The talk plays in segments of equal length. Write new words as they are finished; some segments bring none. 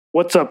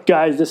What's up,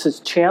 guys? This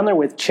is Chandler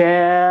with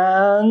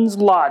Chan's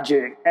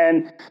Logic,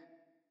 and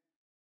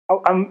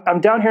I'm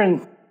down here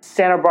in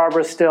Santa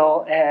Barbara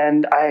still,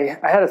 and I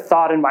had a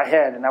thought in my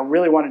head, and I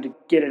really wanted to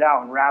get it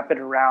out and wrap it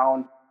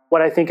around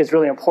what I think is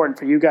really important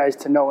for you guys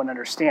to know and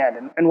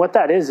understand. And what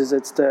that is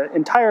it's the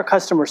entire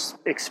customer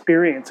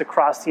experience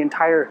across the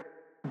entire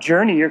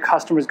journey your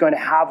customer is going to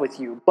have with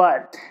you.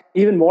 But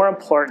even more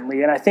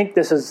importantly, and I think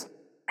this is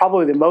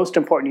probably the most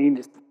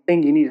important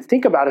thing you need to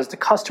think about, is the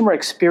customer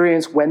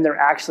experience when they're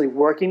actually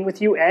working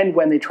with you and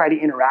when they try to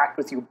interact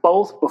with you,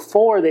 both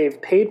before they've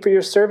paid for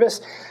your service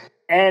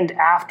and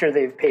after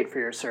they've paid for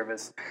your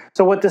service.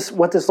 So what this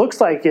looks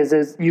like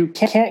is you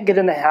can't get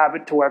in the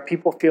habit to where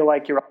people feel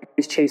like you're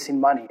always chasing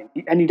money.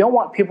 And you don't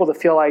want people to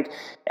feel like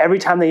every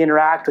time they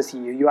interact with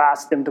you, you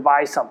ask them to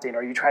buy something,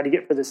 or you try to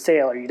get for the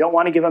sale, or you don't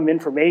want to give them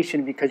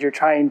information because you're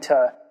trying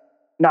to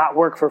not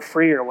work for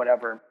free or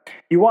whatever.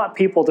 You want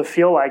people to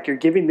feel like you're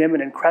giving them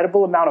an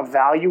incredible amount of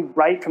value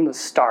right from the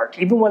start,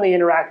 even when they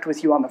interact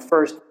with you on the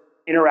first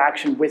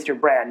interaction with your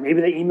brand. Maybe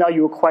they email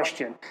you a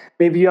question.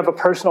 Maybe you have a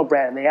personal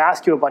brand and they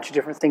ask you a bunch of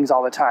different things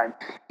all the time.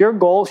 Your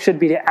goal should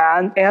be to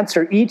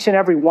answer each and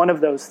every one of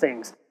those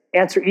things.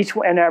 Answer each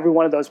and every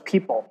one of those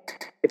people.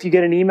 If you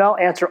get an email,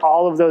 answer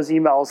all of those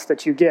emails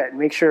that you get.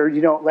 Make sure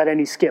you don't let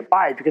any skip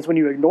by, because when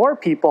you ignore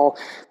people,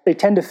 they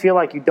tend to feel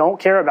like you don't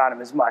care about them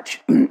as much.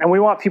 And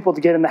we want people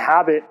to get in the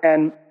habit,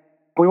 and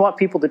we want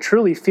people to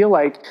truly feel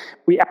like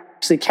we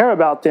actually care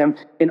about them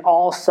in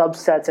all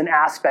subsets and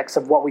aspects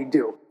of what we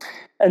do.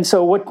 And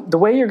so the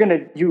way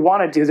you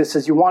want to do this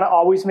is you want to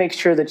always make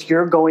sure that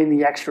you're going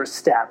the extra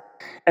step.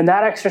 And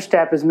that extra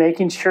step is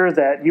making sure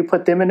that you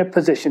put them in a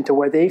position to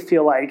where they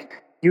feel like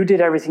you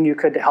did everything you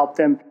could to help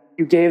them.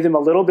 You gave them a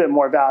little bit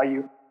more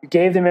value. You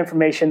gave them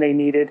information they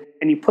needed,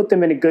 and you put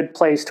them in a good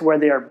place to where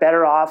they are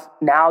better off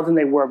now than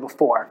they were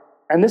before.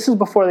 And this is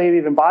before they've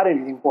even bought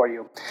anything for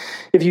you.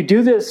 If you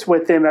do this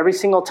with them every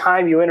single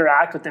time you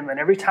interact with them and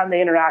every time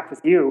they interact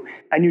with you,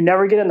 and you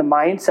never get in the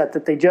mindset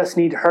that they just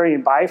need to hurry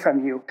and buy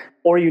from you,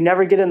 or you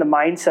never get in the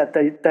mindset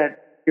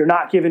that you're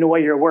not giving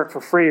away your work for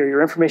free or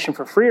your information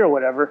for free or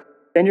whatever,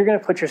 then you're going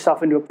to put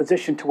yourself into a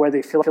position to where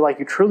they feel like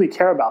you truly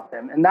care about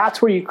them. And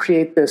that's where you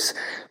create this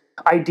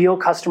ideal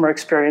customer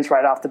experience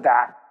right off the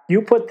bat.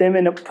 You put them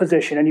in a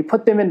position and you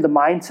put them in the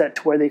mindset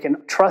to where they can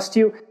trust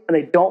you and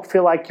they don't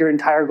feel like your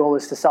entire goal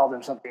is to sell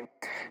them something.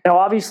 Now,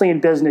 obviously in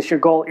business, your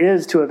goal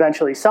is to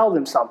eventually sell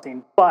them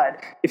something.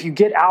 But if you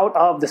get out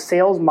of the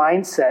sales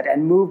mindset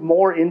and move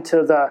more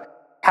into the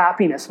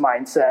happiness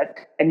mindset,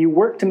 and you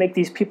work to make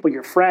these people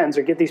your friends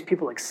or get these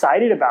people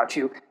excited about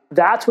you,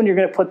 that's when you're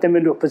going to put them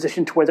into a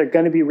position to where they're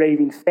going to be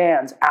raving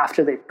fans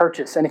after they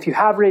purchase. And if you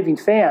have raving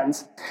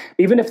fans,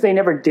 even if they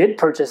never did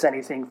purchase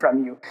anything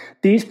from you,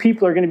 these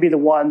people are going to be the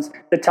ones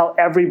that tell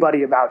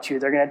everybody about you.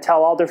 They're going to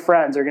tell all their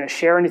friends. They're going to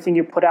share anything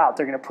you put out.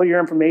 They're going to put your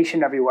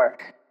information everywhere.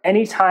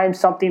 Anytime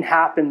something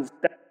happens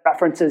that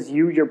references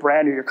you, your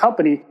brand, or your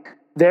company,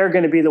 they're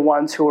going to be the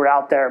ones who are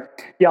out there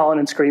yelling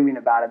and screaming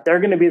about it. They're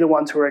going to be the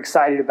ones who are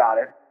excited about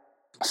it.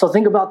 So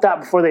think about that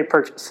before they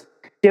purchase.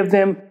 Give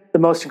them the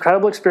most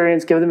incredible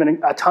experience, give them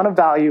a ton of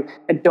value,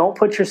 and don't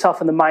put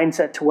yourself in the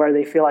mindset to where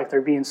they feel like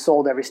they're being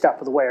sold every step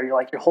of the way, or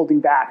you're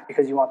holding back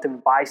because you want them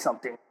to buy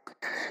something.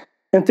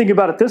 And think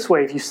about it this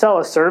way. If you sell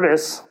a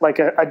service like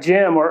a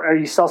gym, or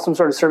you sell some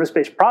sort of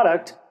service-based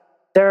product,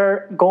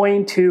 they're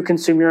going to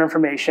consume your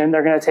information.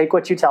 They're going to take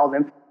what you tell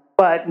them.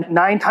 But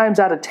 9 times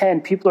out of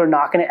 10, people are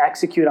not going to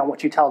execute on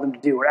what you tell them to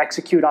do, or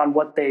execute on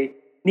what they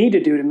need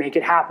to do to make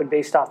it happen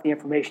based off the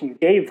information you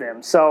gave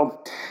them.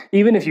 So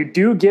even if you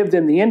do give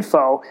them the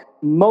info,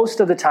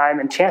 most of the time,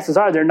 and chances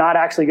are they're not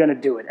actually going to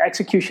do it.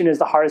 Execution is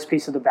the hardest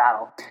piece of the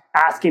battle.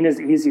 Asking is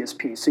the easiest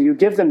piece. So you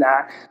give them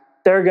that,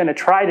 they're going to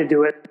try to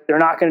do it. They're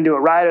not going to do it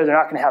right, or they're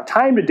not going to have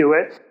time to do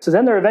it. So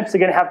then they're eventually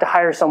going to have to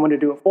hire someone to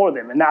do it for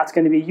them. And that's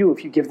going to be you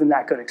if you give them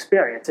that good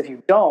experience. If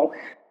you don't,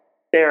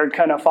 they're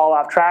going to fall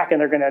off track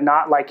and they're going to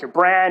not like your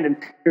brand, and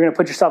you're going to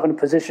put yourself in a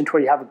position to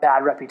where you have a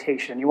bad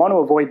reputation. You want to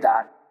avoid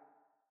that.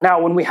 Now,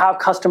 when we have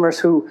customers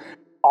who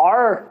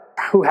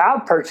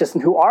have purchased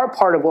and who are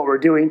part of what we're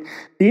doing,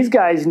 these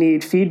guys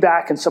need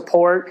feedback and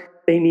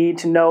support. They need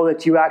to know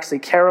that you actually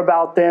care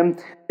about them.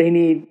 They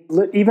need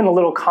even a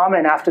little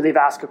comment after they've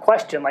asked a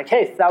question, like,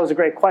 hey, that was a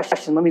great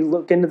question. Let me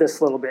look into this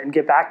a little bit and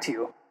get back to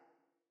you.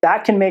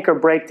 That can make or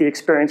break the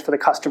experience for the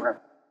customer.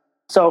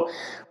 So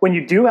when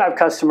you do have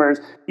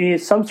customers, you need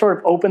some sort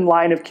of open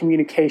line of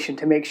communication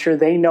to make sure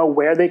they know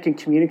where they can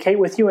communicate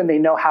with you and they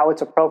know how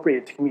it's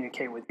appropriate to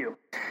communicate with you.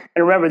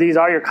 And remember, these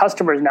are your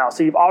customers now.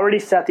 So you've already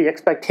set the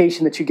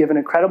expectation that you give an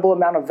incredible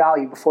amount of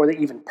value before they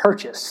even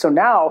purchase. So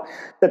now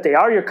that they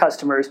are your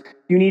customers,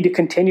 you need to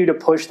continue to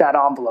push that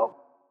envelope.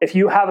 If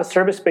you have a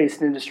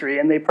service-based industry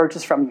and they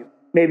purchase from you,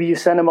 maybe you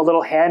send them a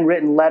little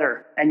handwritten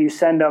letter and you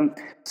send them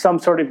some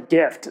sort of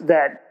gift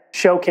that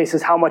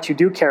showcases how much you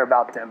do care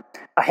about them.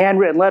 A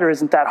handwritten letter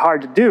isn't that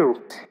hard to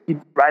do. You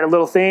write a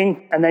little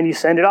thing and then you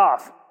send it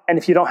off. And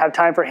if you don't have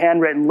time for a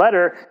handwritten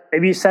letter,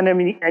 maybe you send them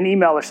an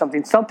email or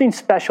something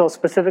special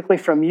specifically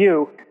from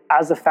you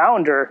as the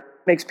founder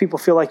makes people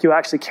feel like you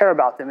actually care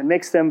about them and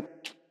makes them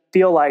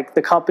feel like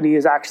the company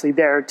is actually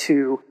there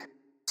to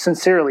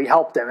sincerely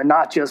help them and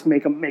not just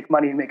make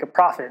money and make a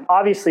profit. And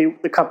obviously,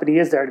 the company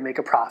is there to make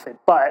a profit,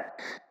 but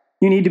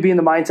you need to be in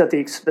the mindset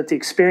that the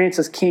experience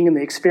is king, and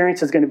the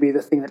experience is going to be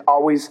the thing that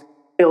always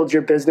builds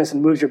your business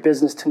and moves your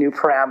business to new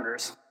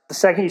parameters. The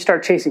second you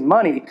start chasing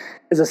money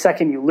is the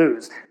second you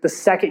lose. The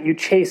second you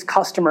chase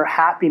customer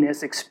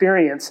happiness,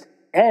 experience,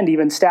 and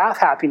even staff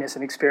happiness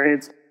and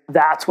experience,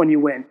 that's when you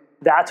win.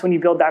 That's when you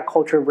build that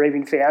culture of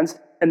raving fans,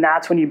 and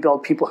that's when you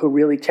build people who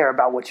really care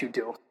about what you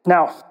do.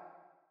 Now,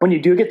 when you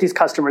do get these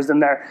customers in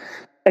there,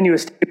 and you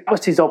establish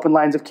these open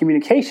lines of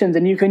communications,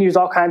 and you can use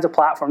all kinds of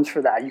platforms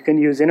for that. You can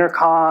use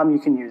intercom, you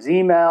can use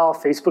email,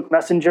 Facebook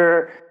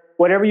Messenger,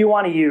 whatever you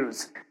want to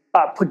use.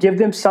 Give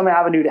them some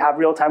avenue to have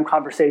real-time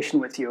conversation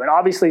with you. And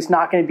obviously, it's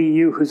not going to be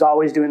you who's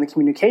always doing the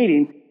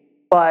communicating,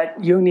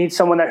 but you need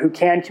someone who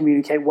can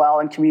communicate well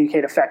and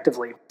communicate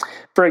effectively.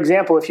 For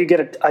example, if you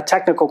get a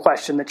technical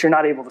question that you're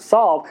not able to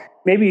solve,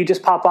 maybe you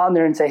just pop on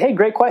there and say, hey,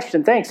 great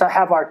question, thanks. I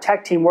have our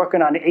tech team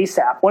working on it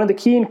ASAP. One of the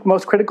key and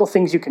most critical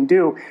things you can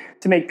do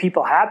to make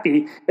people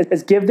happy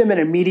is give them an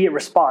immediate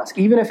response.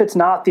 Even if it's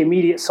not the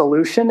immediate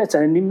solution, it's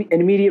an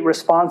immediate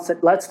response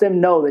that lets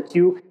them know that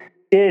you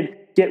did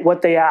get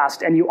what they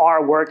asked and you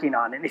are working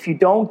on it. If you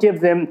don't give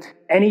them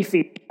any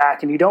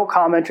feedback and you don't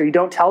comment or you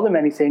don't tell them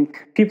anything,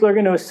 people are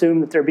going to assume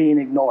that they're being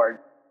ignored.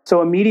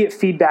 So immediate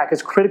feedback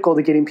is critical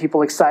to getting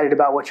people excited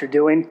about what you're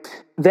doing.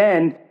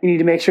 Then you need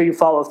to make sure you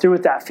follow through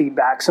with that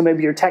feedback. So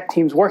maybe your tech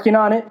team's working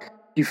on it.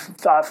 You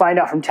find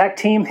out from tech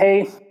team,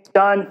 hey, it's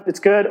done,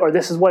 it's good, or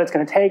this is what it's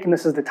going to take and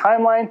this is the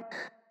timeline.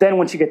 Then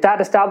once you get that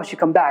established, you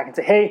come back and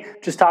say, hey,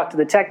 just talk to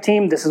the tech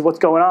team. This is what's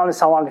going on. This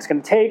is how long it's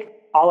going to take.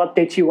 I'll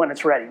update you when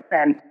it's ready.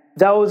 And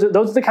those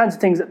are the kinds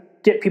of things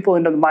that get people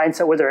into the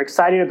mindset where they're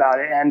excited about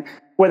it and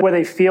where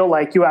they feel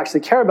like you actually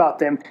care about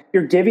them.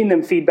 You're giving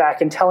them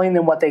feedback and telling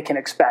them what they can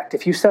expect.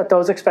 If you set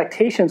those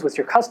expectations with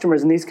your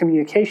customers and these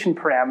communication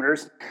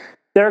parameters,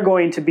 they're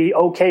going to be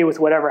okay with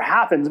whatever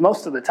happens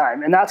most of the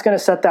time. And that's going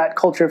to set that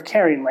culture of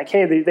caring. Like,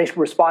 hey, they should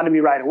respond to me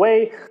right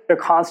away. They're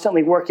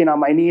constantly working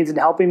on my needs and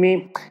helping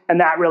me. And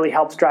that really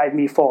helps drive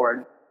me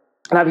forward.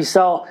 And if you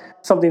sell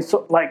something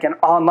like an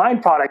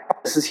online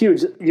product, this is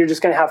huge. You're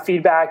just going to have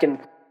feedback and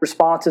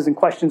responses and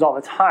questions all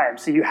the time.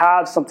 So you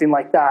have something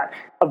like that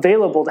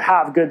available to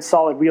have good,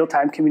 solid,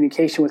 real-time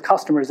communication with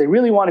customers. They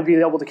really want to be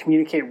able to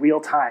communicate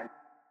real-time.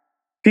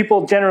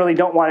 People generally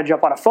don't want to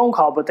jump on a phone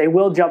call, but they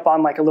will jump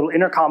on like a little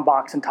intercom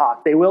box and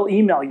talk. They will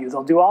email you.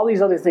 They'll do all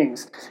these other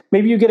things.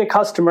 Maybe you get a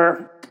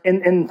customer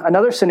in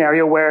another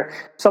scenario where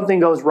something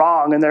goes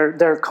wrong and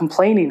they're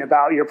complaining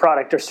about your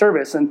product or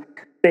service, and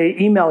they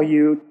email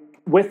you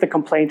with the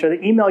complaint or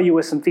they email you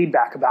with some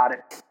feedback about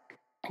it.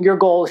 Your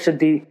goal should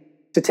be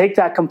to take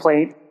that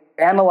complaint,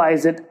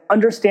 analyze it,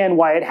 understand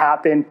why it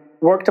happened,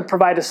 work to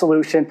provide a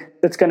solution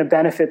that's going to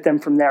benefit them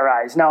from their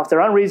eyes. Now, if they're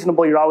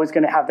unreasonable, you're always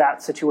going to have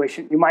that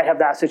situation. You might have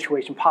that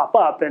situation pop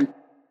up, and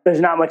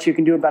there's not much you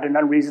can do about an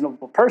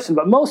unreasonable person.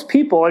 But most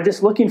people are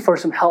just looking for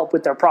some help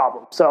with their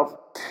problem. So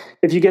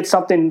if you get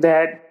something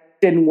that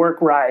didn't work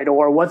right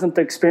or wasn't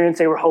the experience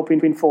they were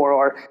hoping for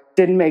or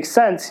didn't make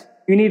sense,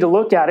 you need to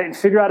look at it and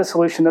figure out a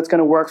solution that's going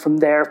to work from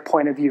their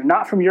point of view,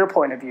 not from your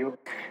point of view,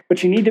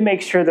 but you need to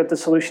make sure that the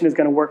solution is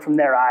going to work from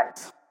their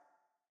eyes.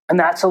 And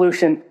that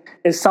solution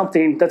is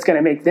something that's going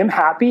to make them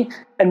happy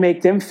and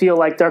make them feel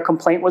like their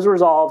complaint was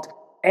resolved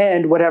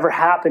and whatever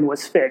happened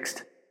was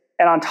fixed.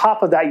 And on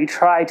top of that, you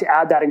try to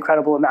add that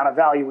incredible amount of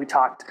value we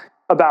talked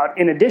about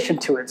in addition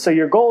to it. So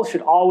your goal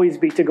should always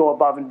be to go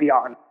above and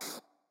beyond.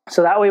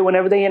 So that way,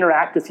 whenever they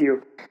interact with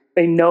you,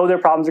 they know their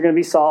problems are going to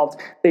be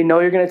solved. They know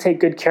you're going to take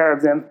good care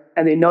of them.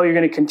 And they know you're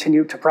going to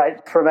continue to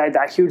provide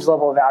that huge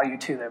level of value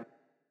to them.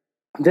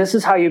 This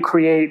is how you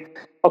create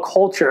a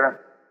culture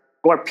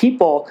where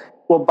people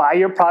will buy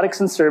your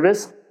products and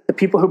service. The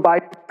people who buy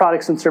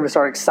products and service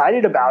are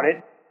excited about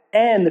it.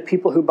 And the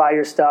people who buy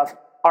your stuff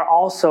are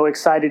also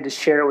excited to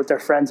share it with their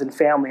friends and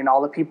family and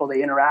all the people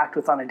they interact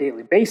with on a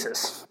daily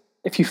basis.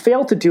 If you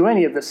fail to do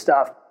any of this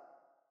stuff,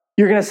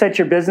 you're going to set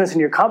your business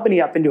and your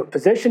company up into a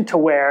position to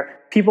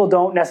where people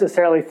don't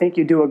necessarily think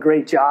you do a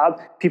great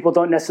job. People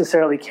don't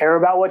necessarily care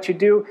about what you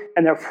do,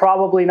 and they're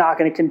probably not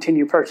going to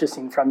continue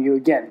purchasing from you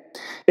again.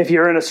 If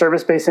you're in a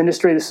service-based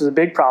industry, this is a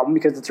big problem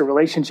because it's a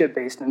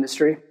relationship-based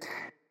industry.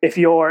 If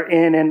you're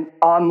in an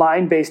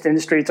online-based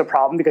industry, it's a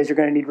problem because you're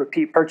going to need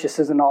repeat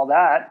purchases and all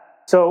that.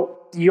 So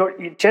you're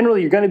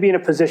going to be in a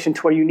position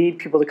to where you need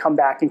people to come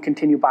back and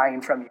continue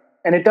buying from you.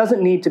 And it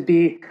doesn't need to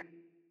be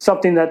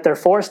something that they're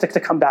forced to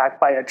come back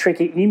by a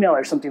tricky email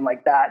or something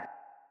like that.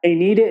 They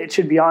need it. It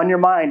should be on your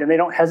mind, and they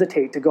don't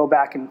hesitate to go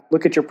back and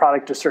look at your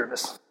product or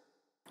service.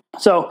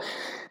 So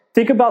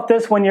think about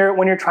this when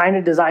you're trying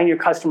to design your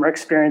customer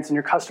experience and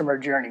your customer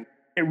journey.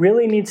 It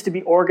really needs to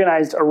be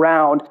organized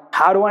around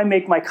how do I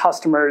make my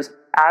customers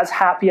as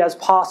happy as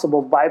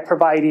possible by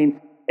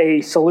providing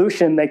a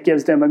solution that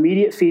gives them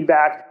immediate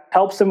feedback,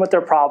 helps them with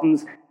their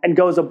problems, and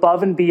goes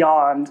above and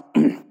beyond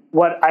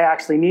what I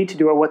actually need to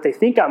do or what they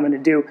think I'm going to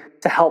do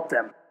to help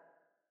them.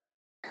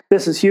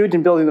 This is huge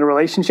in building the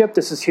relationship.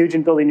 This is huge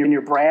in building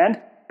your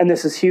brand. And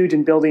this is huge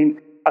in building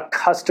a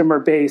customer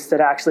base that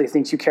actually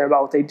thinks you care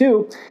about what they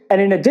do. And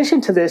in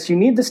addition to this, you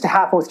need this to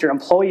happen with your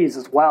employees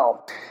as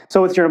well.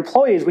 So with your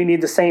employees, we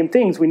need the same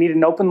things. We need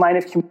an open line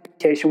of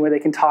communication where they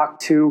can talk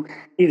to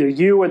either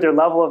you or their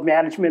level of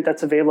management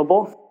that's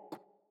available.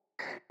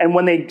 And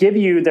when they give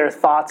you their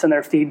thoughts and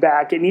their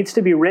feedback, it needs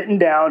to be written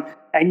down,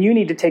 and you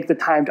need to take the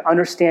time to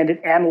understand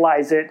it,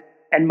 analyze it,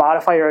 and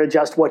modify or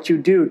adjust what you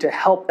do to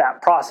help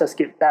that process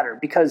get better.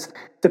 Because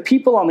the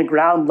people on the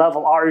ground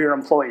level are your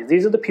employees.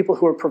 These are the people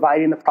who are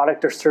providing the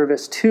product or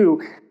service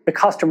to the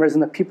customers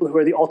and the people who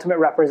are the ultimate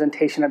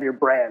representation of your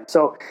brand.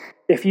 So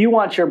if you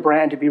want your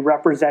brand to be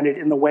represented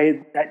in the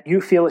way that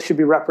you feel it should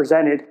be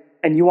represented,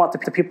 and you want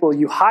the people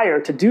you hire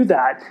to do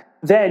that,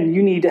 then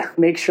you need to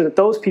make sure that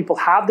those people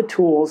have the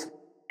tools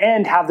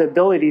and have the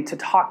ability to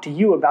talk to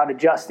you about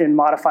adjusting and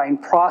modifying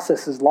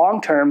processes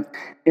long-term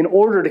in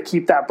order to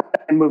keep that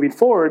brand moving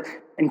forward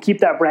and keep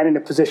that brand in a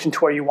position to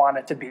where you want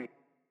it to be.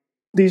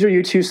 These are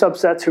your two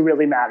subsets who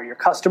really matter, your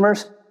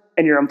customers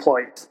and your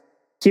employees.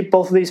 Keep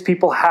both of these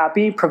people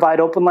happy, provide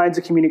open lines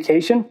of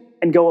communication,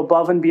 and go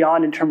above and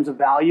beyond in terms of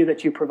value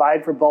that you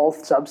provide for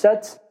both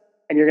subsets,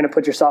 and you're going to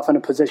put yourself in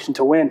a position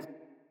to win.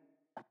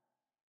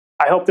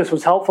 I hope this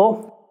was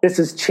helpful. This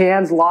is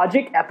Chan's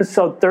Logic,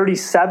 episode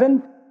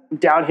 37. I'm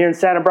down here in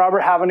Santa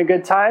Barbara having a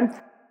good time.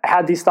 I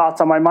had these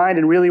thoughts on my mind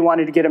and really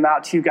wanted to get them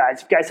out to you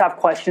guys. If you guys have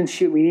questions,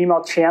 shoot me an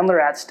email,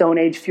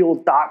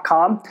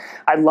 chandler@stoneagefuel.com.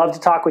 I'd love to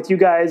talk with you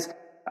guys.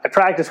 I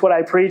practice what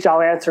I preach. I'll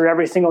answer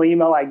every single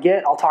email I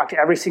get. I'll talk to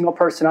every single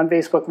person on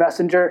Facebook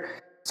Messenger.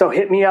 So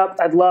hit me up.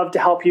 I'd love to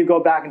help you go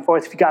back and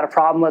forth. If you got a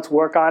problem, let's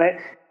work on it,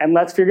 and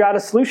let's figure out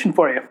a solution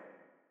for you.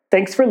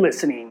 Thanks for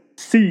listening.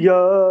 See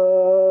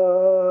ya.